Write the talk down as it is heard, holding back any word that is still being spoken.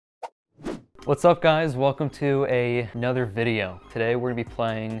What's up guys, welcome to another video. Today we're gonna be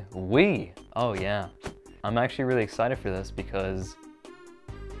playing Wii. Oh yeah. I'm actually really excited for this because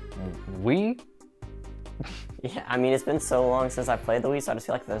Wii? Yeah, I mean, it's been so long since I played the Wii, so I just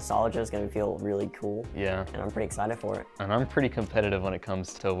feel like the nostalgia is going to feel really cool. Yeah. And I'm pretty excited for it. And I'm pretty competitive when it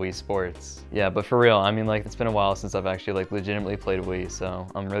comes to Wii Sports. Yeah, but for real, I mean, like, it's been a while since I've actually, like, legitimately played Wii, so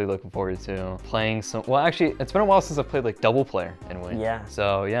I'm really looking forward to playing some, well, actually, it's been a while since I've played, like, double player in Wii. Yeah.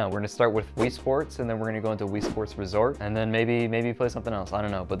 So, yeah, we're gonna start with Wii Sports, and then we're gonna go into Wii Sports Resort, and then maybe play something else, I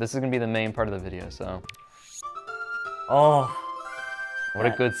don't know. But this is gonna be the main part of the video, so. Oh. What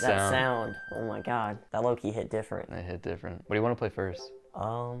a good sound. That sound. Oh my god. That low-key hit different. It hit different. What do you want to play first?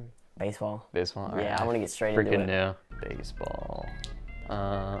 Baseball. Baseball? All yeah, right. I want to get straight into it. Freaking new. Baseball.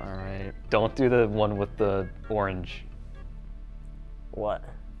 Alright. Don't do the one with the orange. What?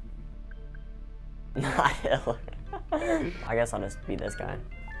 Not Hitler. I guess I'll just be this guy.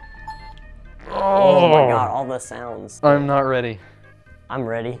 Oh my god, all the sounds. I'm not ready. I'm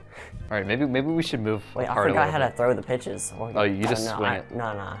ready. Alright, maybe we should move. Wait, I forgot how to throw the pitches. Oh, you just swing it. No,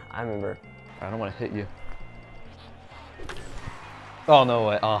 I remember. I don't want to hit you. Oh, no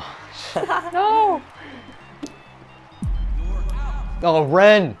way. Oh. No! Oh,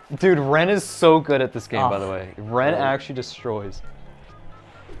 Ren! Dude, Ren is so good at this game, by the way. Ren actually destroys.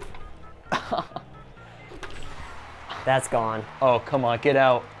 That's gone. Oh, come on, get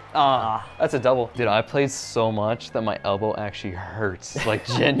out. That's a double. Dude, I played so much that my elbow actually hurts. Like,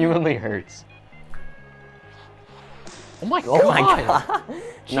 genuinely hurts. Oh my god! Oh my god!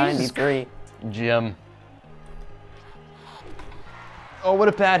 93. Jim. Oh, what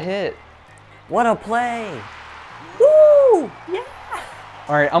a bad hit. What a play! Woo! Yeah!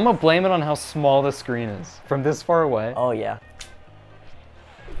 Alright, I'm gonna blame it on how small the screen is. From this far away. Oh, yeah.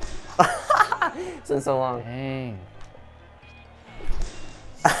 It's been so long. Dang.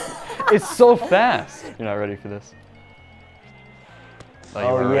 It's so fast. You're not ready for this.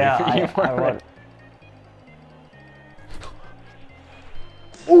 Oh, yeah. I want.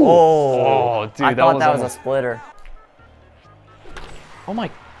 Ooh. Oh, dude, I thought that was a splitter. Oh my,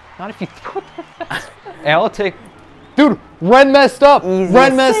 not if you throw that fast. Hey, I'll take, dude, Ren messed up.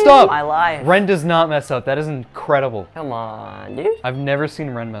 Ren messed up. My life. Ren does not mess up. That is incredible. Come on, dude. I've never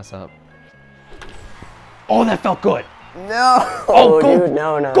seen Ren mess up. Oh, that felt good. No. Oh, go, dude,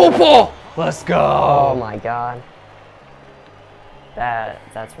 no. Go ball. Let's go. Oh my god.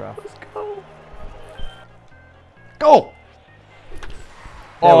 That's rough. Let's go. Go.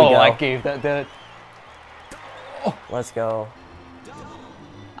 There we go. I gave that. Oh. Let's go.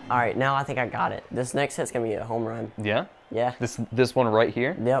 All right, now I think I got it. This next hit's gonna be a home run. Yeah? Yeah. This one right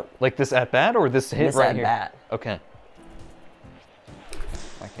here? Yep. Like this at bat or this hit right here? This at bat. Okay.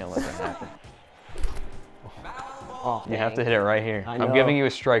 I can't let that happen. Oh, you have to hit it right here. I'm giving you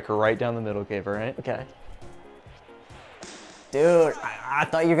a strike right down the middle, Gabe, all right? Okay. Dude, I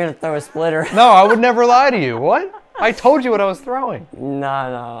thought you were gonna throw a splitter. No, I would never lie to you. What? I told you what I was throwing.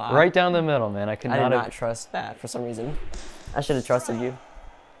 No. Right down the middle, man. I did not trust that for some reason. I should have trusted you.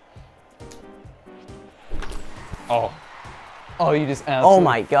 Oh, you just absolutely. Oh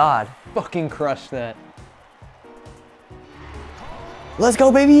my god. Fucking crushed that. Let's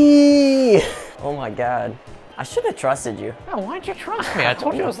go, baby! Oh my god. I should have trusted you. No, why'd you trust me? I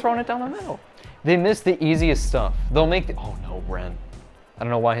told you I was throwing it down the middle. They missed the easiest stuff. They'll make the, oh no, Ren. I don't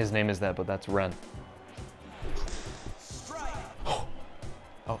know why his name is that, but that's Ren.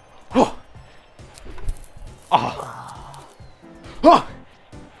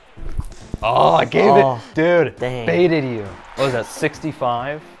 Oh, I gave it. Dude, dang. baited you. What was that,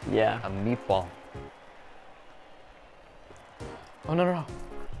 65? Yeah. A meatball. Oh, no.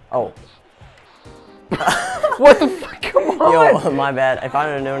 Oh. What the fuck? Come on. Yo, my bad. If I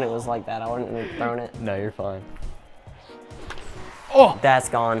would have known it was like that, I wouldn't have thrown it. No, you're fine. Oh. That's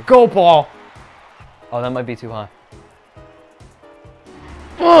gone. Go ball. Oh, that might be too high.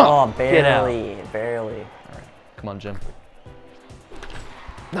 Oh, barely. Get out. Barely. All right. Come on, Jim.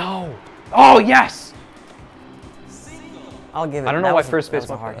 No. Oh, yes. I'll give it. I don't know why first base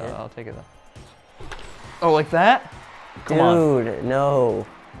was hard hit. I'll take it though. Oh, like that? Come on. Dude, no.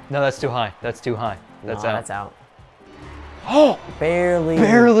 No, that's too high. That's too high. That's out. That's out. Oh! Barely.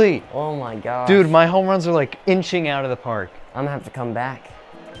 Barely. Oh my god. Dude, my home runs are like inching out of the park. I'm gonna have to come back.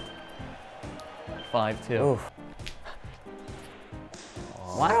 5-2. Oof.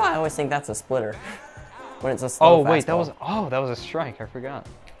 Why do I always think that's a splitter? When it's a slow Oh, wait, fastball. that was a strike. I forgot.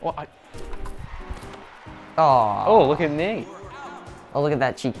 Well, Oh. Oh, look at me. Oh, look at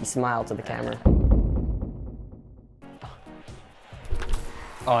that cheeky smile to the camera.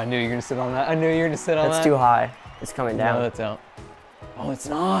 Oh, I knew you were gonna sit on that. I knew you were gonna sit on that. That's too high. It's coming down. No, that's out. Oh, it's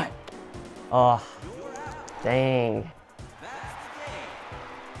not. Oh, dang.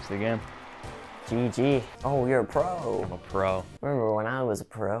 It's the game. GG. Oh, you're a pro. I'm a pro. Remember when I was a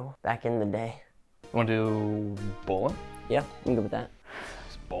pro back in the day? You want to do bowling? Yeah, I'm good with that.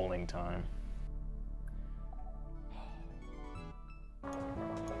 It's bowling time.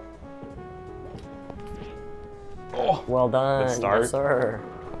 Oh, Well done. good start. Yes, sir.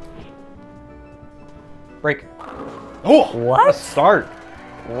 Break. Oh, What? a start.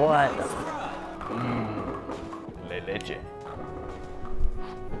 What? Le leche.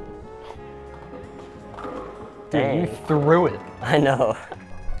 Dang. Dude, you threw it. I know.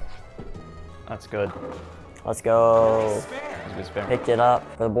 That's good. Let's go. That's a good spare. Picked it up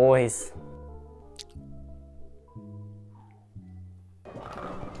for the boys.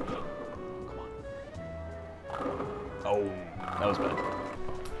 Oh, that was bad.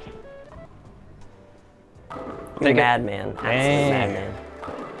 You're Take it. madman. Absolute Dang. madman.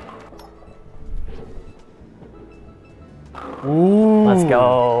 Ooh. Let's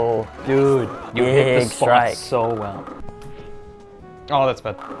go. Dude, you hit the Big spot strike. so well. Oh, that's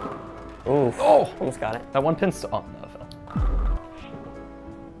bad. Oof. Oh. Almost got it. That one pin's still. Oh, no, it fell.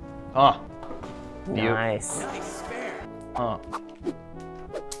 Ah. Nice. Oh.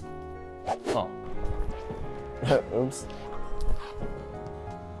 Oh. Oops.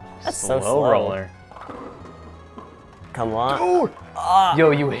 That's so Slow slow. roller. Come on. Dude. Ah.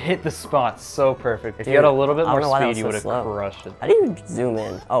 Yo, you hit the spot so perfect. If Dude, you had a little bit I don't more know why that speed, was you so would have slow. crushed it. How do you zoom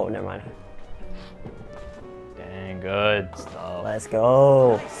in? Oh, never mind. Dang, good stuff. Let's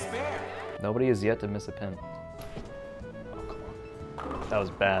go. Nobody has yet to miss a pin. Oh, come on. That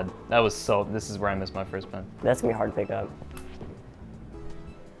was bad. That was so. This is where I missed my first pin. That's gonna be hard to pick up.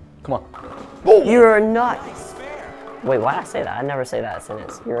 Come on. You're a nut. Wait, why did I say that? I never say that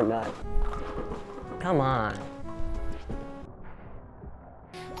sentence. You're a nut. Come on.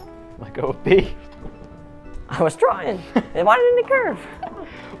 Let go of B. I was trying. Why didn't it curve?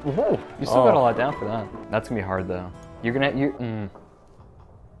 Whoa, you still got a lot down for that. That's gonna be hard though. You're gonna, I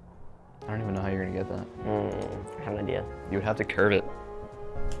don't even know how you're gonna get that. I have an idea. You would have to curve it.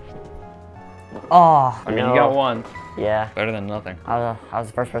 Oh, I mean, you got one. Yeah. Better than nothing. I was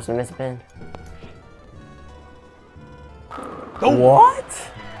the first person to miss a pin. Oh. What?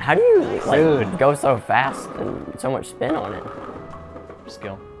 How do you like Dude. go so fast and so much spin on it?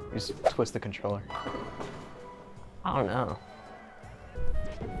 Skill. You just twist the controller. I don't know.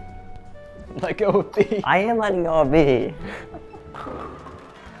 Let go of B. I am letting go of B.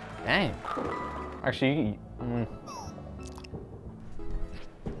 Dang. Actually,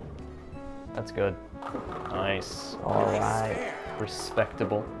 that's good. Nice. All right.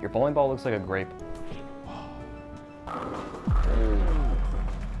 Respectable. Your bowling ball looks like a grape.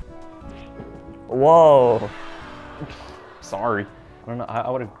 Whoa. Sorry. I don't know. I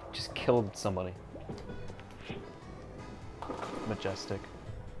would have just killed somebody. Majestic.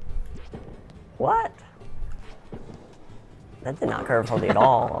 What? That did not curve hardly at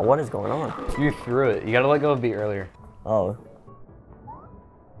all. What is going on? You threw it. You gotta let go of B earlier. Oh.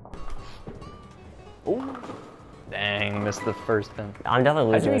 Ooh. Dang, missed the first pin. I'm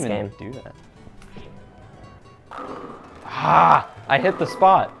definitely How'd losing you this even game. do that? Ah! I hit the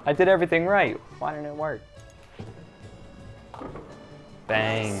spot. I did everything right. Why didn't it work?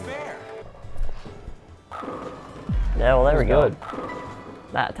 Bang. Yeah, well, there we go. Good.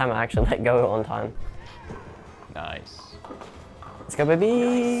 That time I actually let go on time. Nice. Let's go,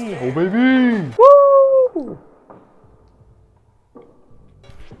 baby! Oh, baby! Woo!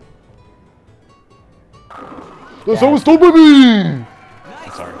 That's how it's done, baby!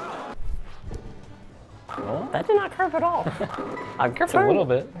 I'm sorry. Well, That did not curve at all. I curved a little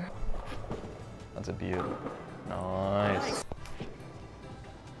bit. That's a beaut. Nice.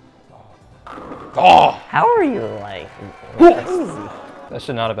 Oh! How are you like crazy? That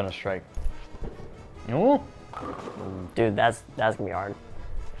should not have been a strike. Oh! Dude, that's gonna be hard.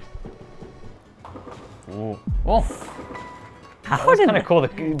 Ooh. Oh! How That was did kind of cool.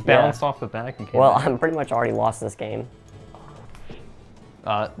 It bounced off the back and came Well, back. I'm pretty much already lost this game.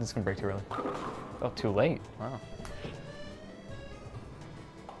 This is gonna break too early. Oh, too late. Wow.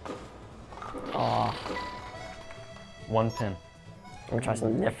 Oh, One pin. I'm gonna try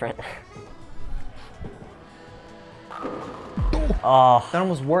something different. Oh, That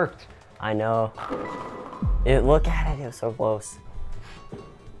almost worked. I know. Look at it, it was so close.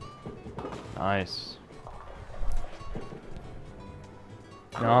 Nice.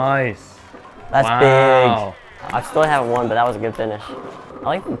 Nice. That's Wow. big. I still haven't won, but that was a good finish. I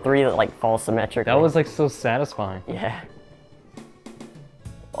like the three that like fall symmetrically. That was like so satisfying. Yeah.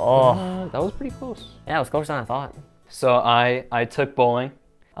 Oh. That was pretty close. Yeah, it was closer than I thought. So I took bowling,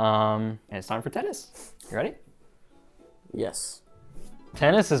 And it's time for tennis. You ready? Yes.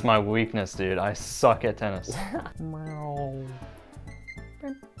 Tennis is my weakness, dude. I suck at tennis.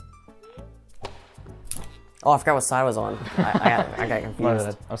 Oh, I forgot what side I was on. I got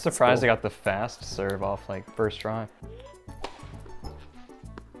confused. I'm surprised I got the fast serve off like first try.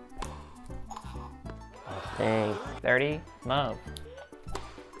 Dang. 30, love.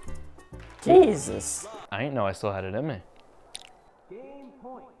 Jesus. I didn't know I still had it in me.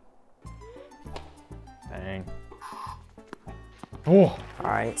 Dang. Oh,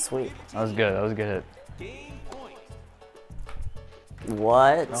 Alright, sweet. that was good. That was a good hit.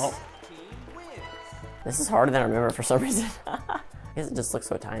 What? Oh. This is harder than I remember for some reason. I guess it just looks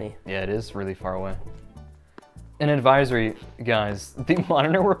so tiny. Yeah, it is really far away. An advisory, guys, the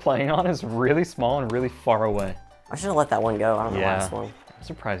monitor we're playing on is really small and really far away. I should have let that one go. I don't know why I swung. I'm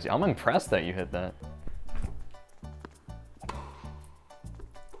surprised you. I'm impressed that you hit that.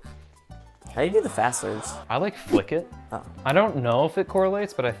 How do you do the fast serves? I like flick it. Oh. I don't know if it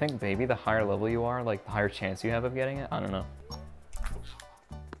correlates, but I think maybe the higher level you are, like the higher chance you have of getting it. I don't know.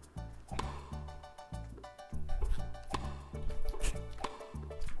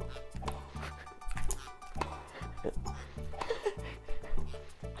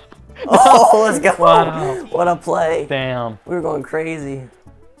 Oh, let's go. Wow. What a play. Damn. We were going crazy.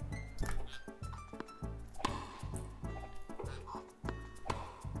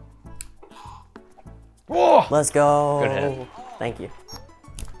 Whoa! Let's go. Good hit. Thank you.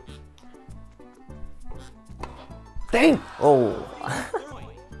 Dang! Oh.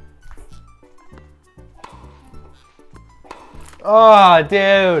 Oh,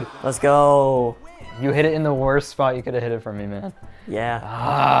 dude! Let's go. You hit it in the worst spot you could have hit it from me, man. Yeah.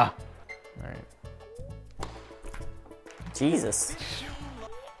 Ah! Alright. Jesus.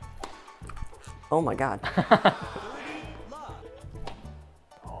 Oh my God.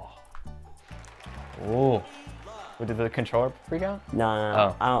 Ooh. What, did the controller freak out?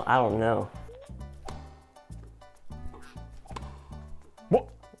 No. Oh. I don't know. What?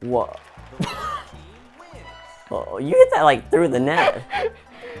 Whoa. Oh, you hit that like through the net.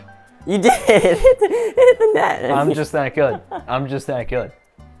 You did. It hit the net. I'm just that good. I'm just that good.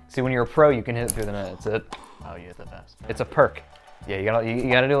 See, when you're a pro, you can hit it through the net. That's it. Oh, you hit that fast. It's a perk. Yeah, you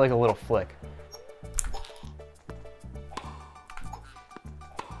gotta do like a little flick.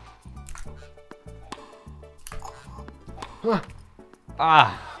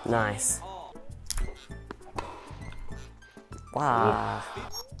 Ah. Nice. Wow.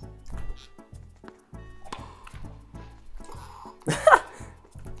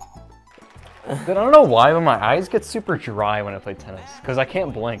 Dude, I don't know why, but my eyes get super dry when I play tennis. Because I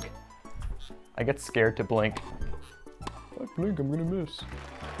can't blink. I get scared to blink. If I blink, I'm gonna miss.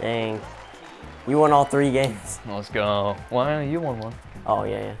 Dang. You won all 3 games. Let's go. Well, you won one. Oh,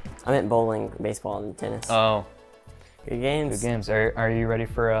 yeah. I meant bowling, baseball, and tennis. Oh. Good games. Good games. Are you ready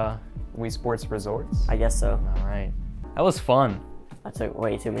for Wii Sports Resorts? I guess so. All right. That was fun. I took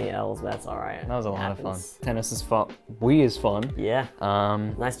way too many L's, but that's all right. That was a lot of fun. Tennis is fun. Wii is fun. Yeah.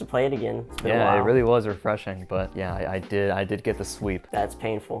 Nice to play it again. It's been a Yeah, while. it really was refreshing. But yeah, I did get the sweep. That's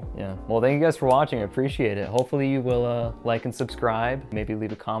painful. Yeah. Well, thank you guys for watching. I appreciate it. Hopefully you will like and subscribe. Maybe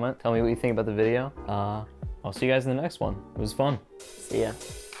leave a comment. Tell me what you think about the video. I'll see you guys in the next one. It was fun. See ya.